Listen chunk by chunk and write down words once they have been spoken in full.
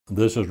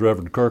This is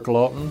Reverend Kirk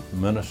Lawton,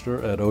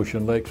 minister at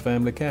Ocean Lakes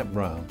Family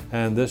Campground,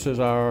 and this is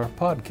our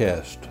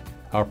podcast.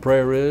 Our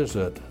prayer is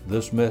that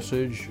this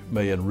message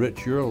may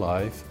enrich your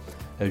life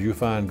as you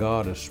find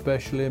God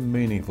especially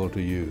meaningful to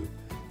you.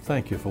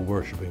 Thank you for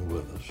worshiping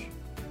with us.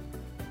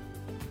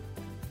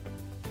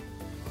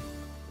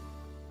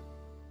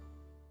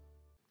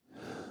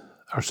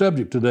 Our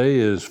subject today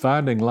is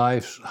finding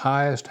life's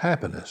highest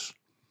happiness.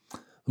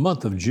 The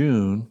month of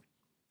June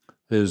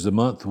is the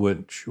month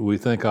which we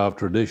think of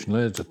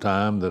traditionally as a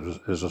time that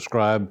is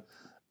ascribed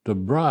to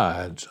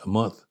brides, a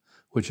month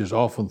which is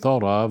often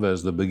thought of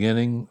as the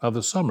beginning of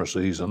the summer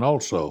season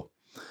also.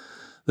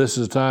 This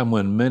is a time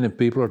when many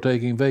people are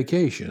taking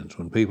vacations,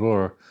 when people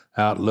are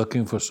out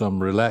looking for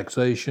some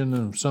relaxation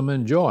and some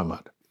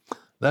enjoyment.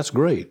 That's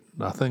great.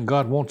 I think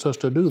God wants us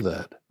to do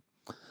that.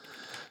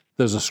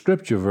 There's a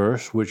scripture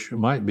verse which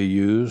might be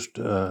used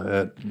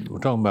we're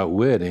talking about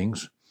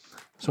weddings.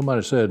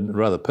 Somebody said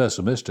rather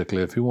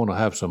pessimistically, if you want to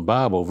have some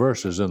Bible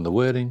verses in the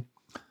wedding,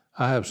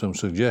 I have some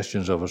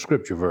suggestions of a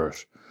scripture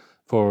verse.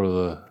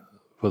 For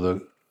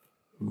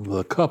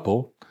the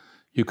couple,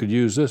 you could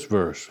use this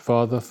verse,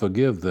 Father,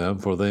 forgive them,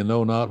 for they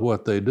know not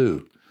what they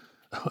do.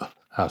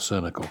 How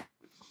cynical.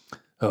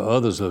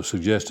 Others have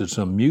suggested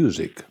some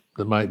music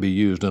that might be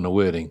used in a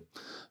wedding.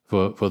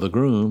 For the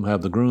groom,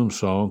 have the groom's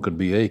song could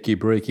be Achy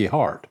Breaky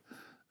Heart.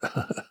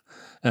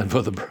 And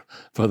for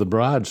the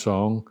bride's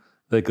song,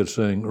 they could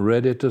sing,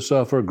 Ready to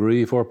Suffer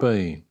Grief or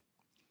Pain.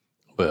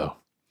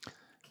 Well,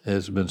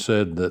 it's been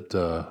said that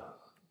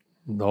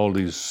all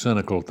these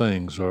cynical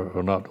things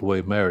are not the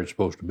way marriage is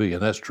supposed to be,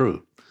 and that's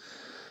true.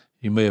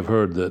 You may have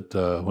heard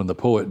that when the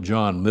poet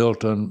John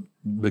Milton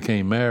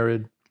became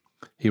married,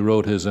 he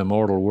wrote his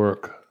immortal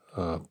work,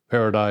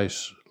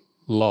 Paradise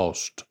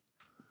Lost.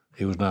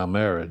 He was now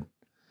married.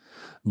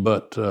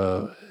 But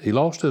he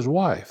lost his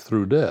wife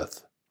through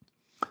death,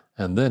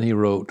 and then he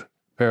wrote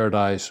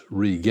Paradise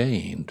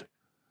Regained.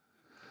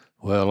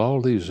 Well,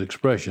 all these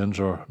expressions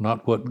are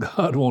not what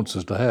God wants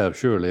us to have,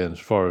 surely, as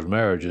far as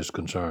marriage is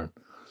concerned.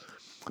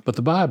 But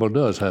the Bible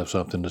does have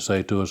something to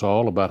say to us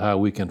all about how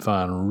we can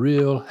find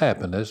real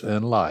happiness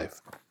in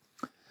life.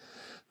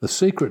 The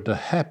secret to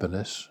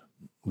happiness,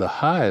 the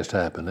highest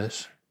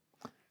happiness,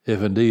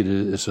 if indeed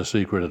it's a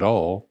secret at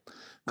all,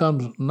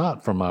 comes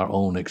not from our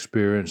own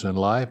experience in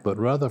life, but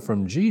rather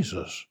from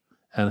Jesus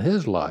and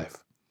his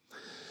life.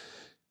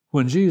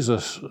 When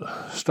Jesus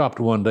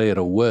stopped one day at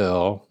a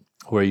well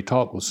where he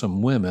talked with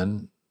some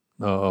women,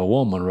 a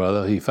woman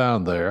rather, he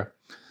found there,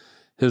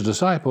 his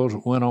disciples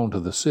went on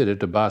to the city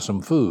to buy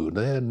some food.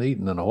 They hadn't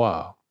eaten in a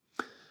while.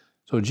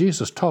 So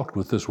Jesus talked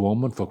with this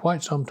woman for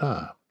quite some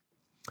time.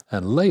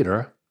 And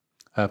later,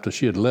 after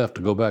she had left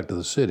to go back to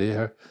the city,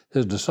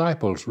 his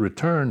disciples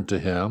returned to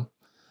him,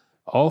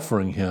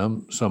 offering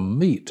him some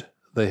meat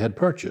they had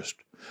purchased.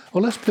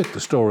 Well, let's pick the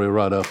story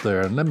right up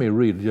there, and let me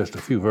read just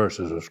a few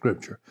verses of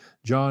Scripture.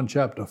 John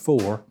chapter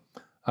 4,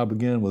 I'll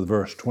begin with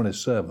verse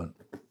 27.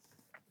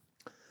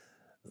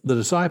 The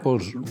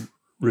disciples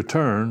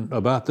returned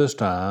about this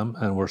time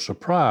and were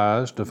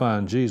surprised to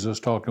find Jesus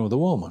talking with a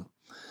woman.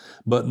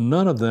 But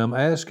none of them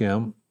asked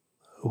him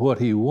what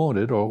he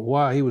wanted or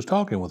why he was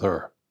talking with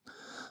her.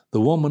 The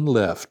woman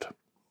left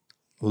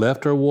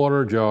her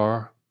water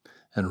jar,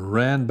 and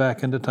ran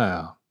back into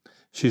town.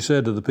 She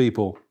said to the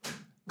people,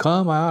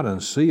 Come out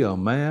and see a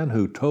man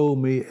who told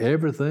me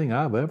everything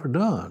I've ever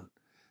done.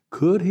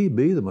 Could he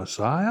be the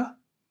Messiah?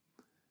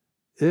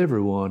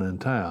 Everyone in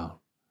town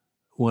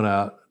went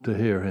out to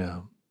hear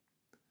him.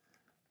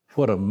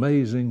 What an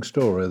amazing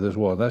story this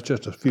was. That's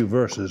just a few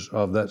verses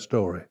of that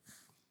story.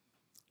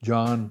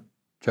 John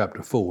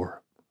chapter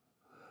 4.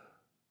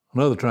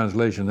 Another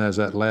translation has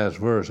that last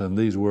verse in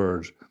these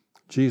words.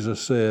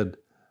 Jesus said,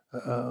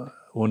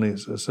 when he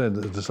said,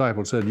 the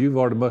disciple said, You've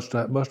already must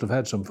have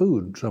had some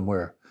food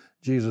somewhere.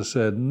 Jesus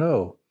said,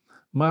 No,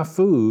 my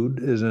food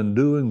is in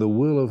doing the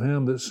will of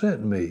him that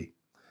sent me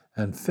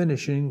and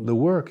finishing the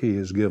work he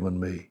has given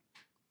me.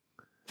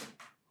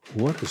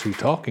 What is he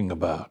talking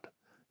about?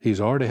 He's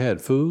already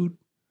had food,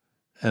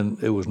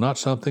 and it was not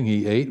something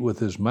he ate with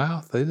his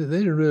mouth. They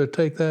didn't really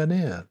take that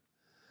in.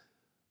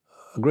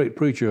 A great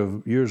preacher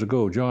of years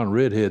ago, John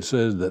Redhead,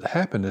 says that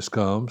happiness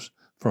comes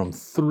from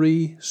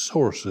three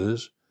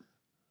sources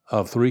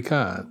of three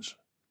kinds.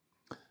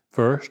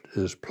 First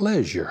is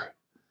pleasure.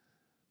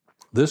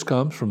 This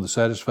comes from the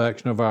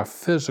satisfaction of our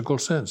physical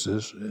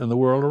senses in the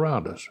world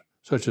around us,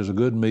 such as a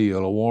good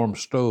meal, a warm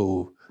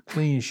stove,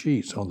 clean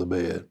sheets on the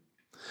bed.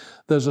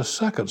 There's a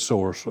second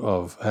source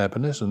of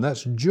happiness, and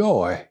that's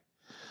joy.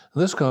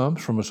 This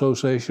comes from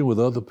association with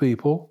other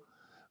people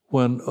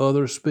when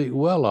others speak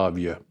well of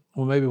you,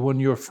 or maybe when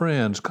your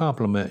friends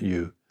compliment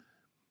you.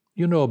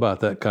 You know about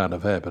that kind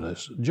of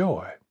happiness,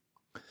 joy.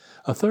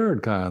 A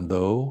third kind,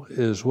 though,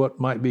 is what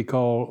might be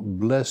called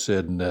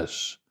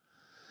blessedness,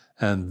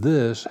 and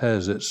this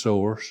has its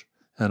source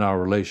in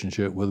our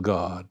relationship with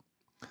God.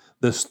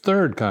 This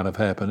third kind of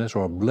happiness,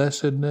 or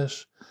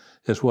blessedness,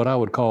 is what I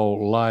would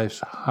call life's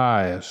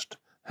highest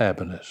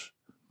happiness.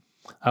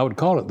 I would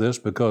call it this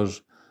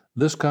because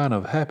this kind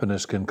of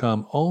happiness can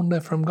come only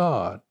from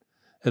God.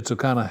 It's a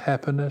kind of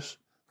happiness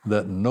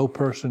that no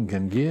person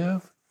can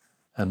give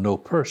and no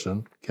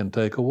person can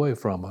take away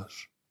from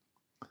us.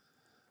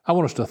 I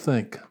want us to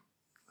think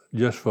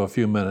just for a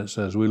few minutes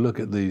as we look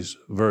at these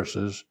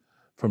verses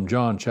from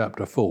John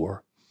chapter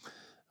 4,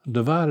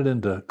 divided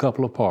into a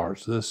couple of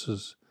parts. This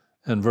is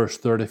in verse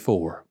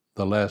 34,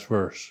 the last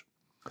verse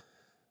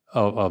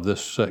of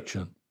this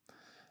section.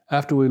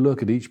 After we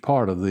look at each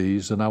part of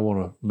these, and I want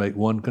to make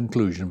one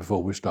conclusion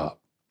before we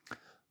stop.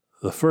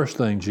 The first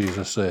thing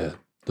Jesus said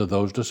to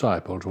those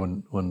disciples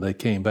when they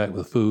came back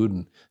with food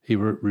and he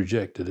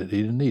rejected it,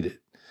 he didn't eat it.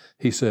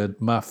 He said,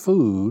 "My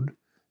food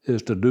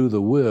is to do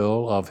the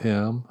will of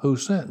him who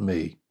sent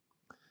me."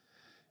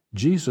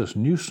 Jesus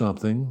knew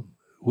something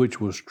which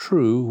was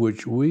true,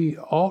 which we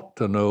ought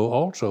to know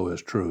also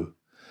is true.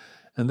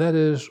 And that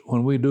is,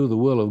 when we do the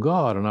will of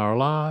God in our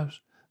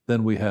lives,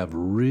 then we have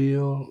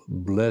real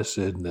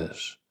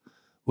blessedness.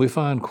 We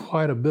find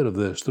quite a bit of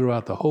this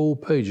throughout the whole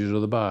pages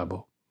of the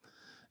Bible.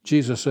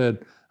 Jesus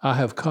said, "I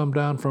have come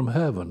down from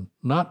heaven,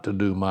 not to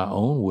do my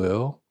own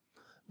will,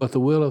 but the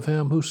will of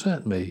him who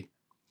sent me."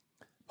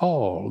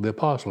 Paul, the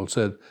apostle,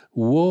 said,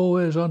 "Woe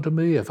is unto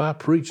me if I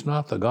preach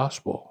not the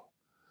gospel."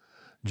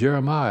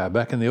 Jeremiah,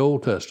 back in the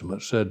Old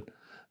Testament, said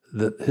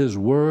that his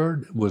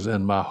word was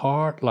in my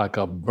heart like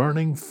a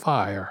burning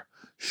fire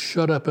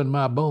shut up in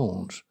my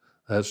bones.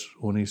 That's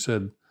when I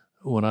said,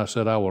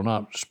 "I will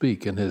not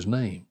speak in his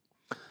name."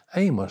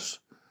 Amos,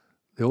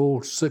 the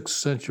old 6th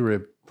century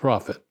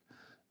prophet,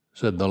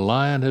 said, "The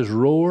lion has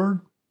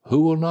roared,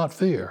 who will not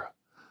fear?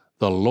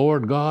 The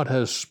Lord God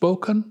has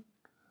spoken,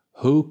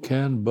 who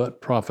can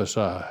but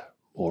prophesy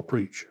or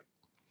preach?"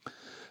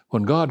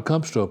 When God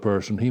comes to a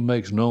person, he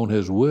makes known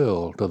his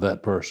will to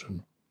that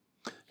person.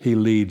 He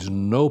leads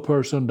no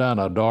person down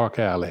a dark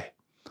alley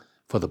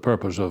for the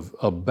purpose of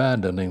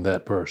abandoning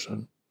that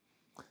person.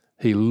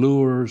 He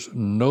lures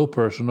no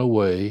person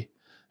away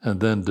and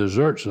then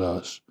deserts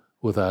us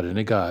without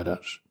any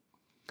guidance.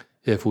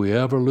 If we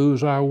ever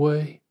lose our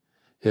way,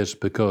 it's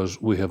because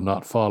we have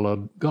not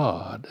followed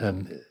God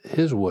and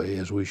his way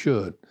as we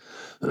should.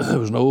 There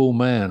was an old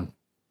man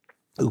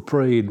who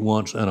prayed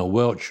once in a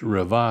Welsh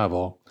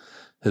revival.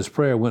 His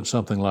prayer went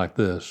something like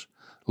this: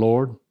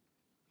 "Lord,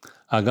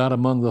 I got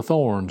among the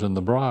thorns and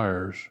the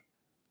briars.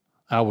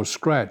 I was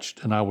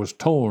scratched and I was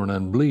torn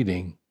and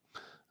bleeding.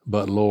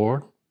 But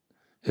Lord,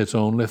 it's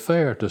only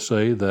fair to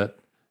say that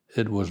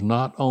it was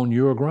not on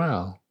your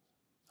ground.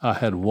 I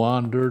had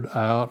wandered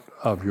out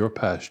of your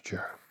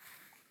pasture."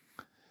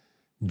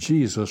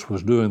 Jesus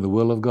was doing the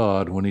will of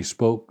God when he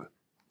spoke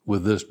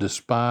with this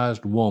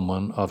despised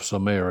woman of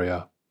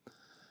Samaria.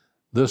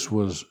 This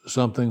was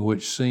something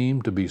which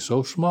seemed to be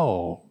so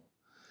small,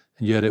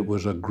 and yet it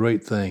was a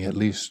great thing, at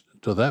least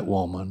to that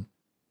woman.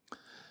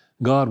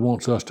 God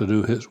wants us to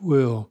do his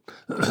will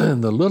in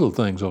the little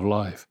things of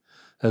life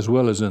as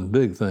well as in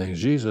big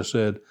things. Jesus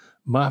said,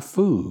 "My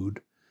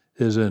food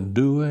is in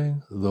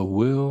doing the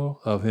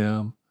will of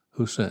him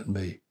who sent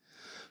me."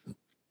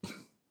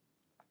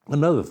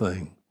 Another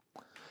thing,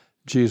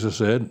 Jesus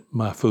said,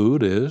 "My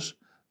food is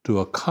to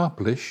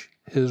accomplish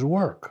his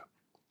work."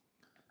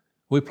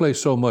 We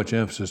place so much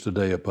emphasis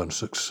today upon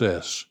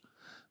success.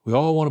 We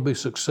all want to be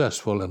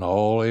successful in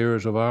all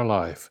areas of our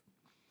life.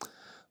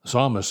 The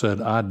psalmist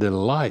said, "I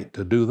delight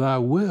to do thy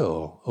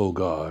will, O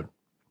God."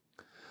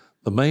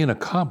 The main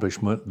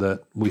accomplishment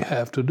that we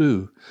have to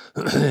do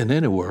in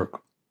any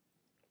work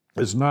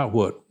is not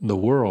what the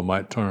world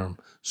might term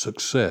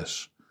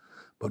success,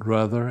 but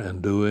rather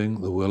in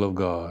doing the will of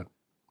God.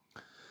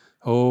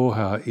 Oh,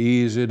 how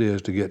easy it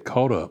is to get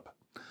caught up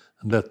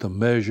and let the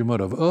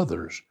measurement of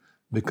others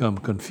become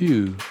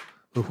confused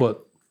with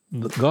what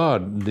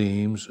God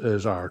deems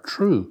as our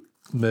true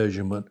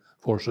measurement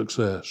for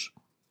success.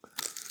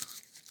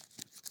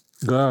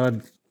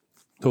 God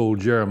told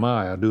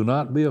Jeremiah, "Do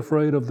not be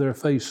afraid of their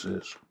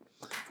faces,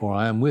 for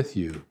I am with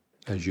you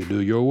as you do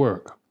your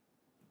work."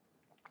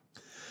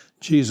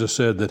 Jesus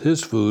said that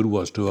his food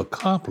was to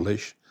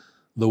accomplish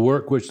the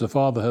work which the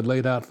Father had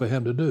laid out for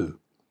him to do.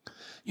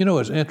 You know,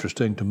 it's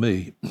interesting to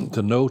me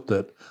to note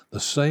that the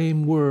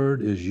same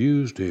word is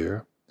used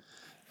here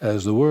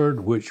as the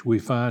word which we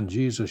find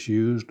Jesus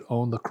used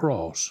on the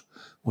cross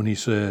when he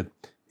said,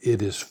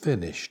 "It is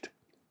finished.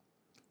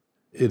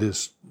 It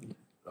is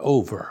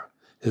over."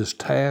 His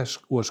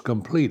task was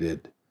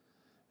completed.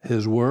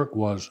 His work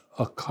was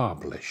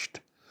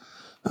accomplished.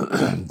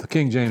 The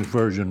King James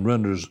Version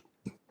renders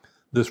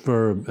this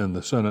verb in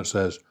the sentence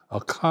as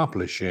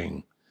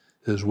accomplishing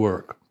his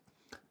work.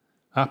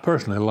 I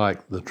personally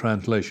like the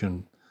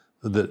translation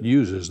that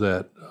uses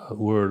that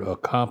word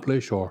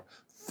accomplish or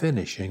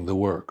finishing the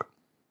work.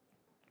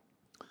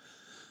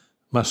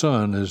 My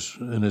son is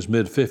in his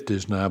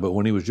mid-50s now, but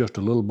when he was just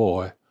a little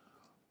boy,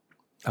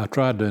 I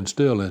tried to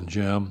instill in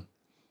Jim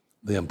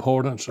the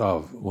importance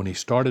of, when he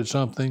started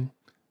something,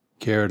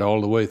 carry it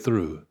all the way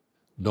through.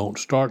 Don't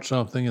start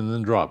something and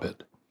then drop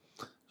it.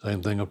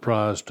 Same thing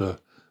applies to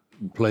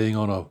playing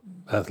on an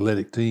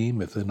athletic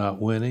team. If they're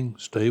not winning,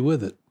 stay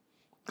with it.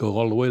 Go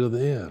all the way to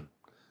the end.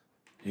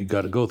 You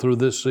got to go through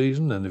this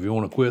season, and if you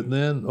want to quit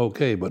then,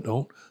 okay, but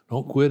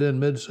don't quit in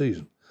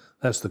mid-season.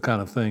 That's the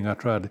kind of thing I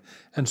tried to.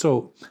 And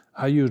so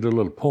I used a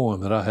little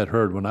poem that I had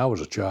heard when I was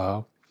a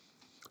child,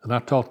 and I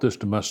taught this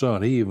to my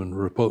son. He even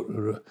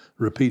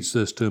repeats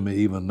this to me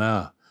even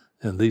now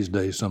in these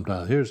days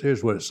sometimes.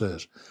 Here's what it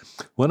says.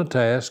 When a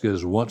task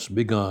is once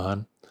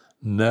begun,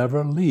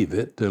 never leave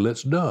it till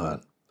it's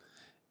done.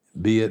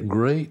 Be it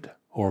great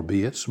or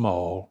be it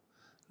small,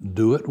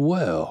 do it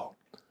well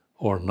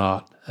or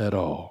not at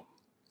all.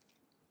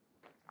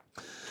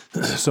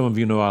 Some of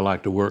you know I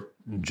like to work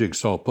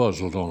jigsaw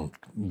puzzles on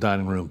a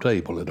dining room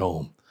table at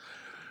home.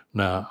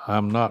 Now,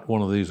 I'm not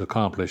one of these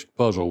accomplished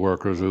puzzle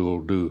workers who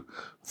will do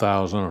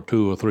 1,000 or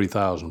 2,000 or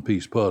 3,000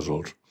 piece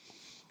puzzles.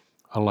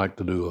 I like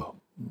to do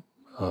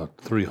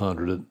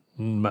 300,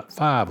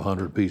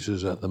 500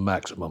 pieces at the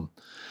maximum.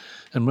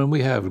 And when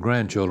we have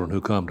grandchildren who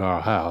come to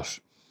our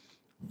house,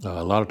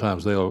 a lot of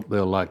times they'll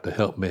like to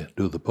help me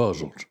do the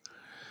puzzles.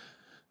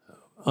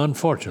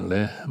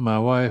 Unfortunately, my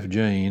wife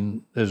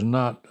Jane is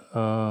not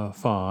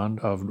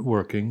fond of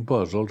working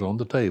puzzles on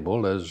the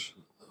table as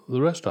the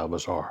rest of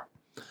us are.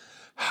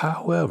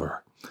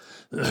 However,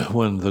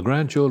 when the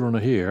grandchildren are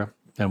here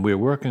and we're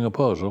working a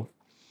puzzle,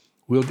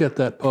 we'll get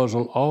that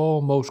puzzle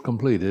almost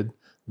completed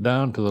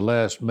down to the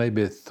last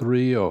maybe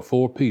 3 or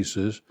 4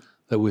 pieces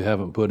that we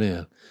haven't put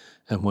in.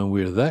 And when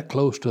we're that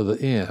close to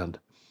the end,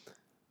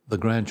 the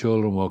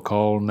grandchildren will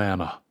call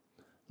Nana.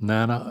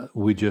 Nana,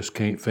 we just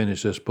can't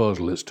finish this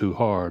puzzle. It's too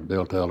hard,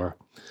 they'll tell her.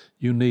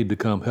 You need to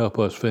come help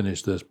us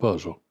finish this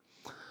puzzle.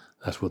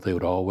 That's what they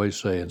would always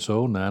say. And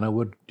so Nana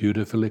would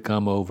dutifully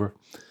come over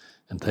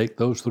and take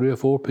those 3 or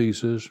 4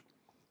 pieces.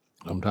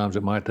 Sometimes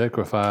it might take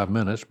her 5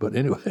 minutes, but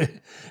anyway,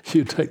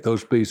 she'd take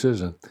those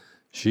pieces and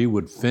she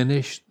would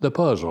finish the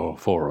puzzle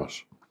for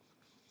us.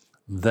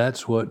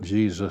 That's what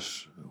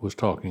Jesus was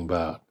talking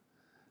about.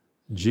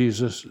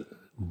 Jesus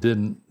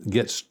didn't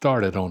get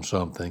started on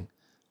something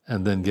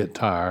and then get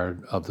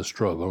tired of the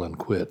struggle and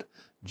quit.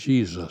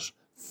 Jesus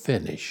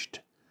finished.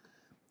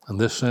 And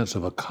this sense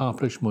of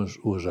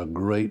accomplishment was a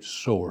great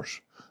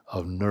source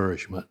of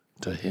nourishment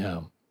to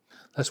him.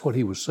 That's what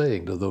he was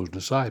saying to those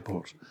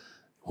disciples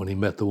when he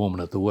met the woman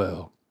at the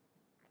well.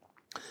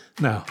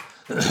 Now,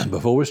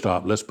 before we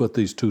stop, let's put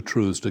these 2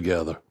 truths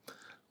together,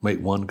 make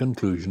one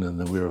conclusion, and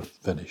then we're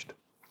finished.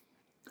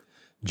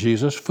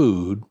 Jesus'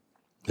 food,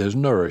 his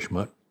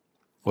nourishment,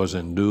 was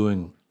in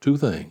doing 2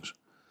 things: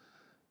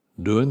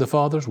 doing the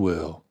Father's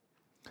will,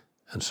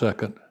 and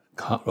second,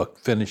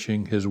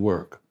 finishing his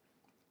work.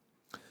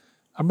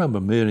 I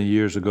remember many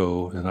years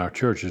ago in our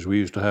churches, we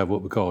used to have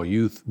what we call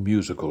youth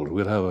musicals.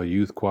 We'd have a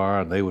youth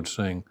choir, and they would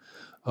sing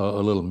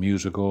a little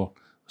musical,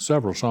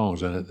 several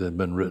songs in it that had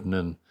been written.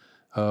 And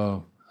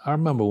I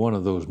remember one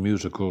of those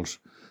musicals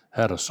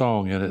had a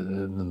song in it,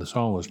 and the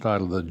song was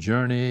titled, "The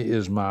Journey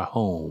is My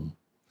Home."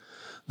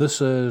 This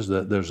says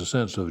that there's a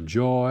sense of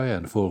joy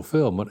and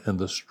fulfillment in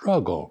the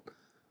struggle,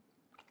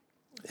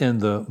 in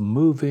the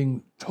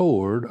moving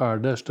toward our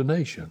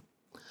destination.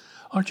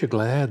 Aren't you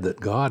glad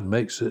that God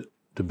makes it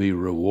to be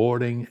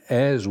rewarding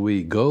as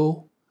we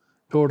go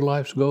toward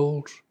life's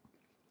goals?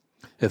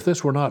 If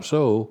this were not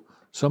so,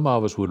 some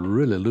of us would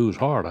really lose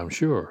heart, I'm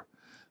sure,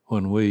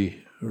 when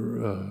we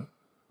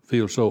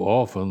feel so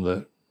often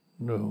that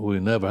we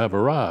never have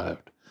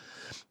arrived.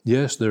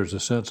 Yes, there's a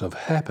sense of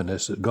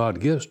happiness that God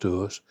gives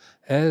to us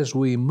as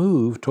we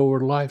move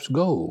toward life's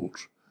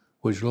goals,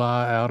 which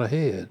lie out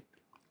ahead.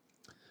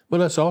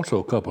 But let's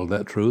also couple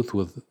that truth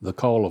with the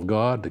call of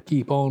God to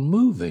keep on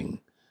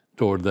moving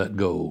toward that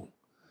goal.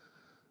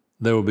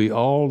 There will be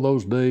all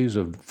those days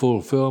of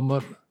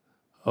fulfillment,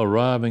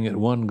 arriving at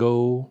one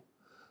goal,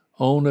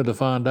 only to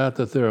find out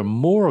that there are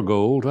more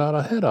goals out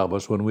ahead of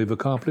us when we've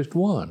accomplished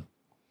one.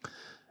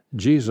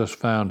 Jesus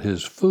found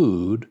his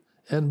food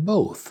in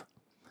both,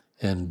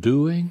 in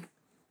doing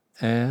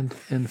and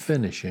in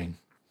finishing.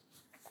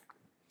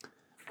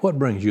 What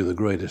brings you the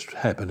greatest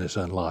happiness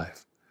in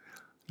life?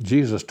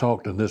 Jesus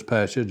talked in this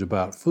passage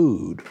about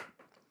food.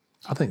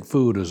 I think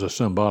food is a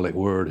symbolic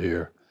word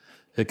here.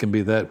 It can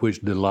be that which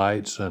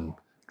delights and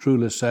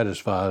truly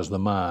satisfies the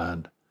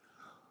mind.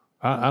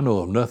 I know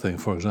of nothing,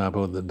 for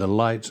example, that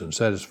delights and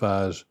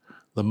satisfies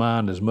the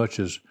mind as much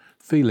as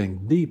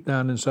feeling deep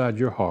down inside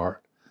your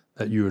heart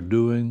that you're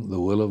doing the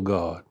will of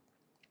God.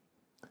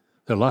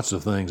 There are lots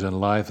of things in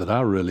life that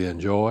I really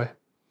enjoy.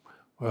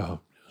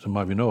 Well, some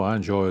of you know I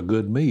enjoy a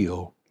good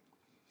meal,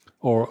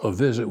 or a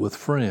visit with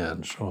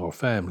friends or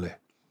family,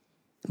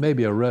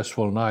 maybe a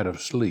restful night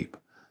of sleep,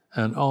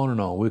 and on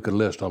and on. We could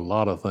list a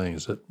lot of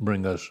things that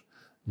bring us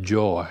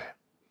joy.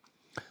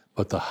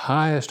 But the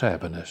highest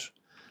happiness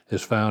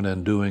is found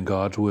in doing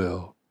God's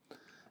will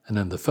and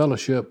in the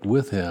fellowship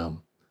with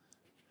him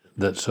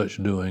that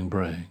such doing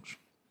brings.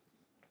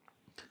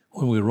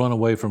 When we run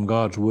away from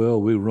God's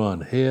will, we run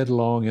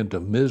headlong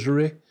into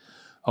misery,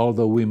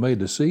 although we may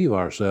deceive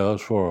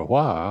ourselves for a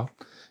while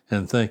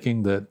in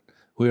thinking that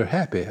we're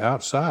happy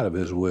outside of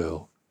his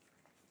will.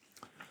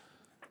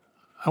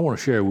 I want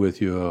to share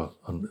with you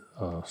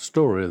a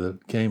story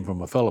that came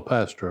from a fellow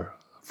pastor,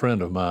 a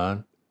friend of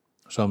mine,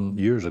 some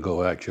years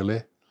ago,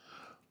 actually.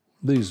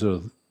 These are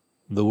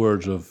the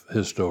words of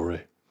his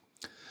story.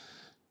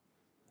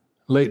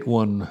 Late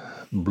one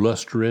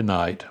blustery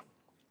night,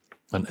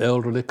 an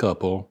elderly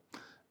couple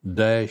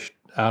dashed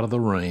out of the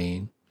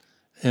rain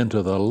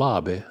into the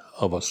lobby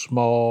of a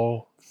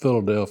small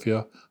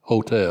Philadelphia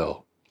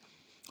hotel,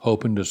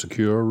 hoping to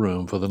secure a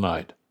room for the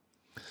night.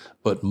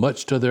 But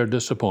much to their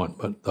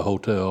disappointment, the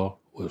hotel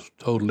was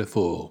totally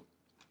full.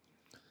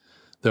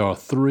 "There are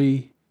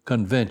 3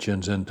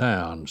 conventions in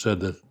town," said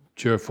the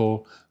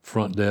cheerful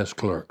front desk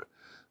clerk.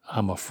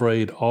 "I'm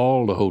afraid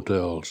all the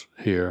hotels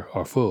here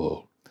are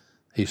full,"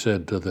 he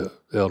said to the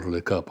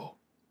elderly couple.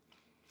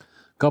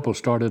 Couple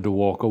started to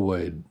walk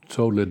away,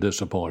 totally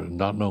disappointed,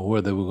 not knowing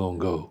where they were going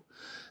to go.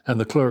 And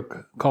the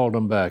clerk called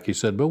them back. He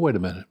said, "But wait a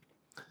minute.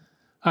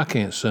 I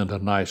can't send a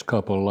nice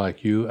couple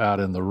like you out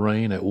in the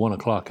rain at 1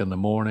 o'clock in the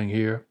morning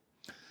here.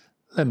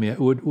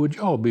 Would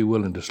y'all be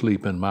willing to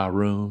sleep in my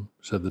room?"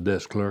 said the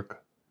desk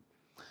clerk.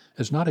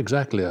 "It's not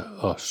exactly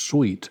a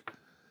suite,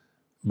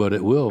 but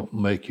it will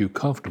make you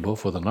comfortable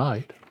for the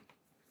night."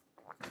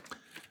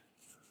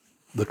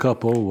 The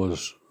couple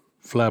was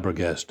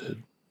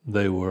flabbergasted.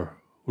 They were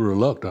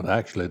reluctant,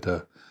 actually,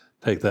 to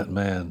take that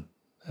man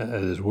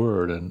at his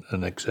word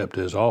and accept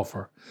his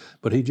offer.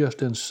 But he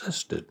just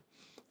insisted.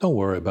 "Don't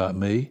worry about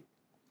me.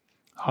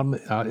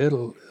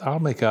 I'll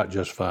make out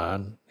just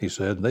fine," he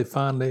said. And they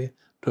finally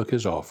took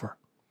his offer.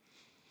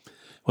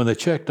 When they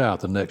checked out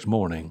the next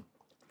morning,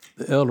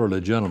 the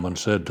elderly gentleman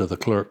said to the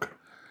clerk,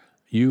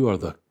 "You are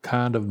the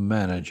kind of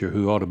manager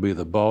who ought to be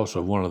the boss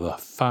of one of the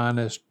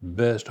finest,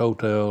 best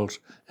hotels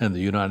in the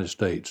United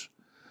States."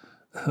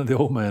 The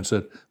old man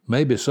said,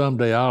 "Maybe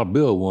someday I'll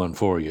build one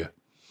for you."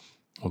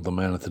 Well, the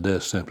man at the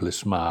desk simply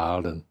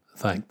smiled and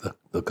thanked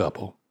the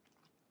couple.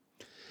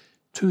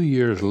 2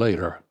 years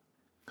later,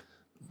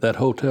 that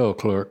hotel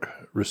clerk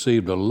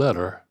received a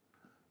letter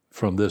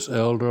from this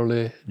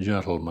elderly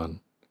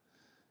gentleman.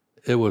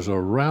 It was a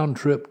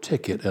round-trip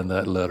ticket in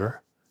that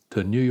letter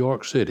to New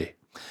York City,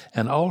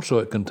 and also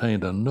it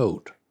contained a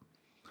note.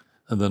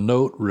 And the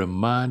note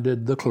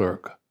reminded the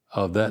clerk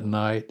of that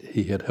night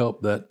he had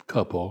helped that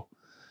couple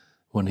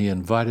when he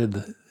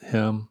invited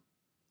him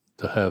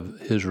to have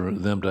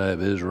them to have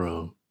his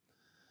room.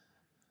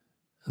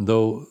 And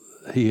though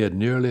he had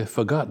nearly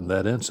forgotten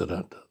that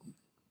incident,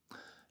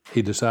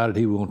 he decided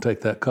he was going to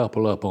take that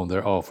couple up on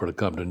their offer to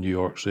come to New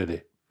York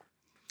City.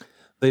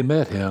 They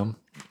met him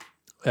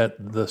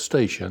at the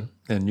station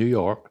in New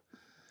York,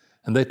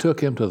 and they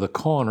took him to the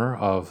corner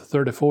of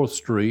 34th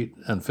Street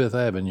and 5th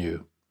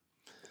Avenue.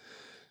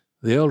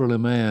 The elderly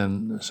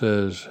man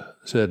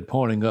said,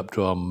 pointing up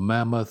to a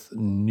mammoth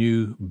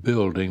new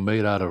building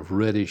made out of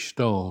reddish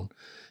stone,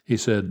 he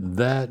said,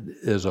 "That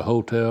is a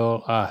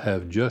hotel I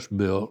have just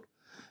built,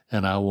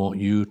 and I want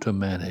you to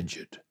manage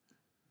it."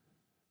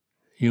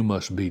 "You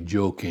must be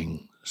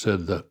joking,"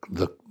 said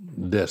the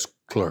desk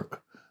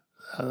clerk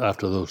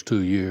after those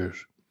 2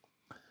 years.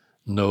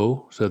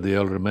 "No," said the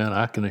elderly man,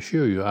 "I can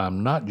assure you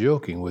I'm not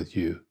joking with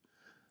you,"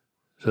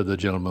 said the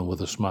gentleman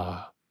with a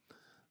smile.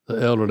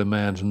 The elderly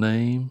man's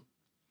name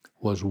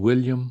was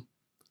William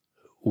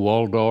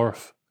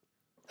Waldorf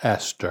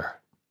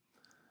Astor,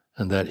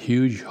 and that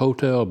huge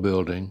hotel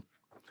building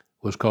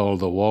was called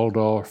the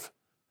Waldorf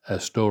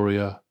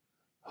Astoria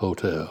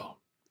Hotel.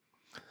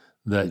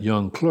 That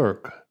young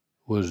clerk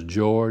was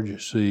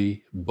George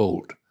C.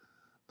 Bolt,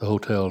 the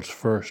hotel's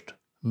first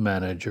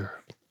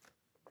manager.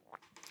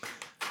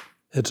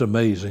 It's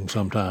amazing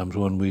sometimes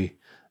when we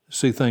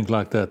see things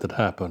like that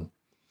happen,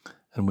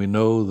 and we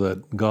know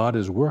that God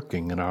is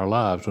working in our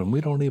lives when we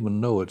don't even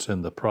know it's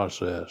in the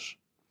process.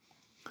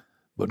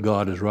 But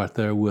God is right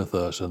there with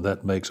us, and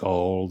that makes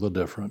all the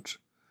difference.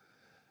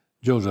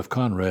 Joseph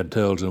Conrad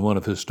tells in one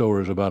of his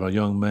stories about a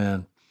young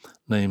man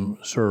named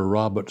Sir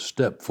Robert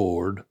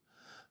Stepford,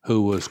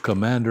 who was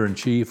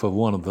commander-in-chief of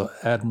one of the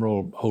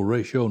Admiral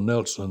Horatio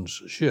Nelson's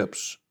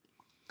ships.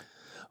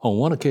 On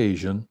one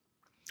occasion,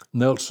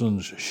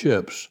 Nelson's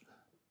ships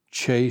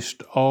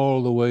chased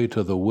all the way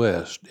to the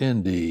West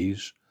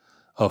Indies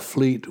a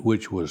fleet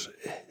which was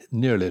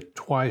nearly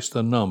twice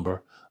the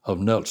number of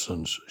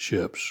Nelson's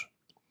ships.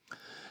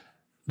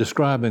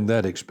 Describing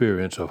that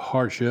experience of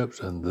hardships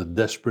and the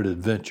desperate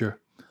adventure,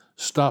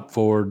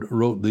 Stopford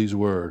wrote these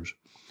words,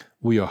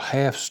 "We are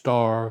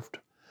half-starved,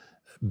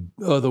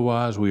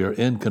 otherwise we are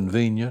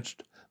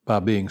inconvenienced by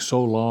being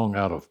so long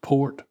out of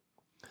port,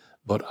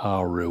 but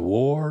our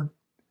reward,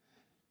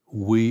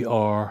 we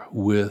are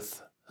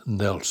with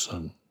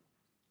Nelson."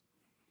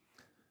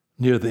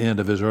 Near the end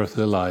of his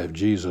earthly life,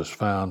 Jesus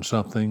found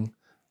something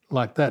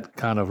like that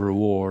kind of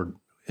reward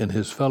in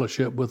his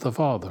fellowship with the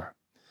Father.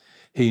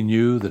 He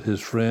knew that his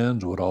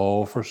friends would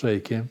all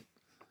forsake him.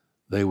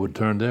 They would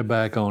turn their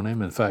back on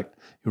him. In fact,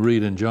 you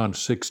read in John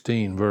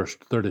 16, verse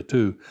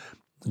 32,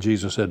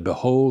 Jesus said,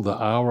 "Behold,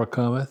 the hour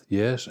cometh,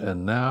 yes,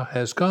 and now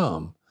has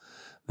come,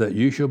 that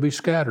you shall be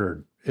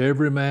scattered,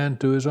 every man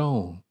to his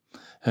own,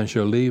 and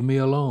shall leave me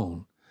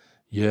alone.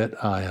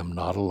 Yet I am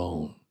not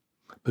alone,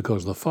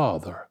 because the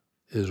Father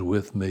is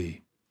with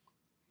me."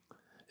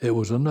 It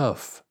was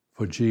enough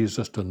for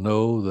Jesus to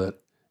know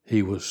that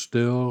he was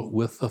still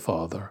with the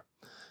Father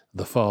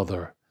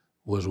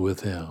was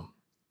with him.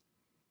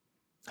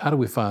 How do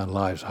we find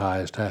life's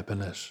highest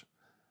happiness?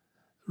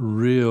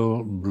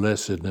 Real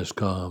blessedness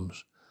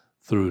comes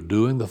through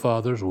doing the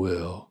Father's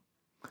will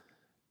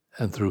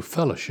and through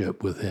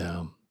fellowship with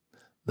him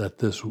that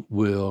this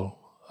will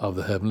of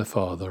the Heavenly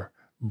Father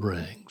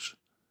brings.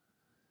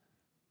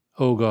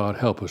 Oh God,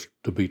 help us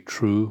to be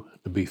true,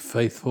 to be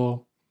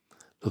faithful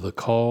to the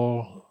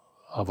call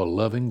of a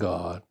loving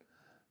God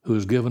who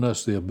has given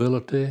us the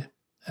ability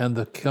and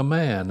the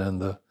command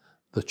and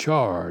the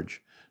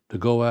charge to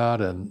go out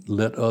and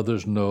let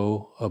others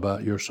know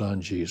about your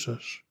Son,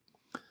 Jesus.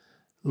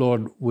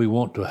 Lord, we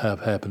want to have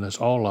happiness.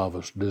 All of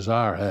us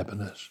desire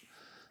happiness.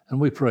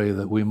 And we pray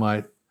that we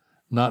might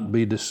not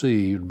be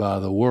deceived by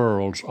the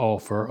world's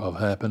offer of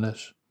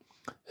happiness.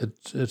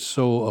 It's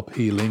so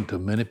appealing to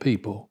many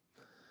people.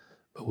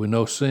 But we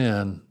know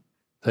sin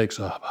takes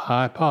a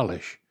high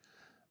polish,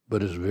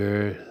 but is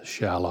very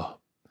shallow.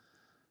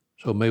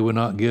 So may we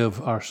not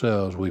give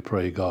ourselves, we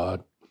pray,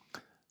 God,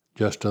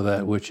 just to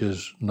that which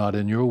is not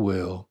in your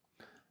will,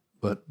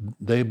 but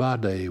day by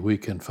day we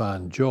can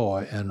find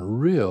joy and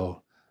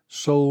real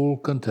soul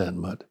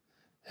contentment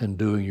in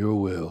doing your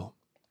will.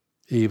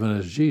 Even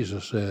as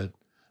Jesus said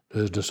to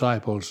his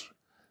disciples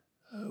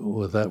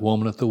with that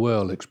woman at the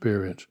well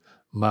experience,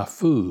 my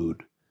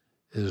food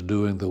is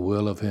doing the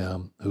will of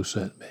him who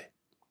sent me.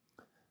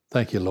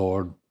 Thank you,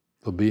 Lord,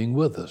 for being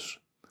with us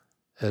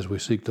as we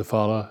seek to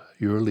follow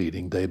your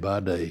leading day by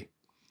day.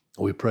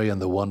 We pray in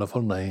the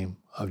wonderful name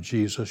of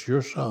Jesus,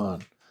 your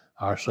Son,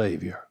 our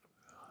Savior.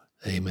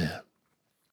 Amen.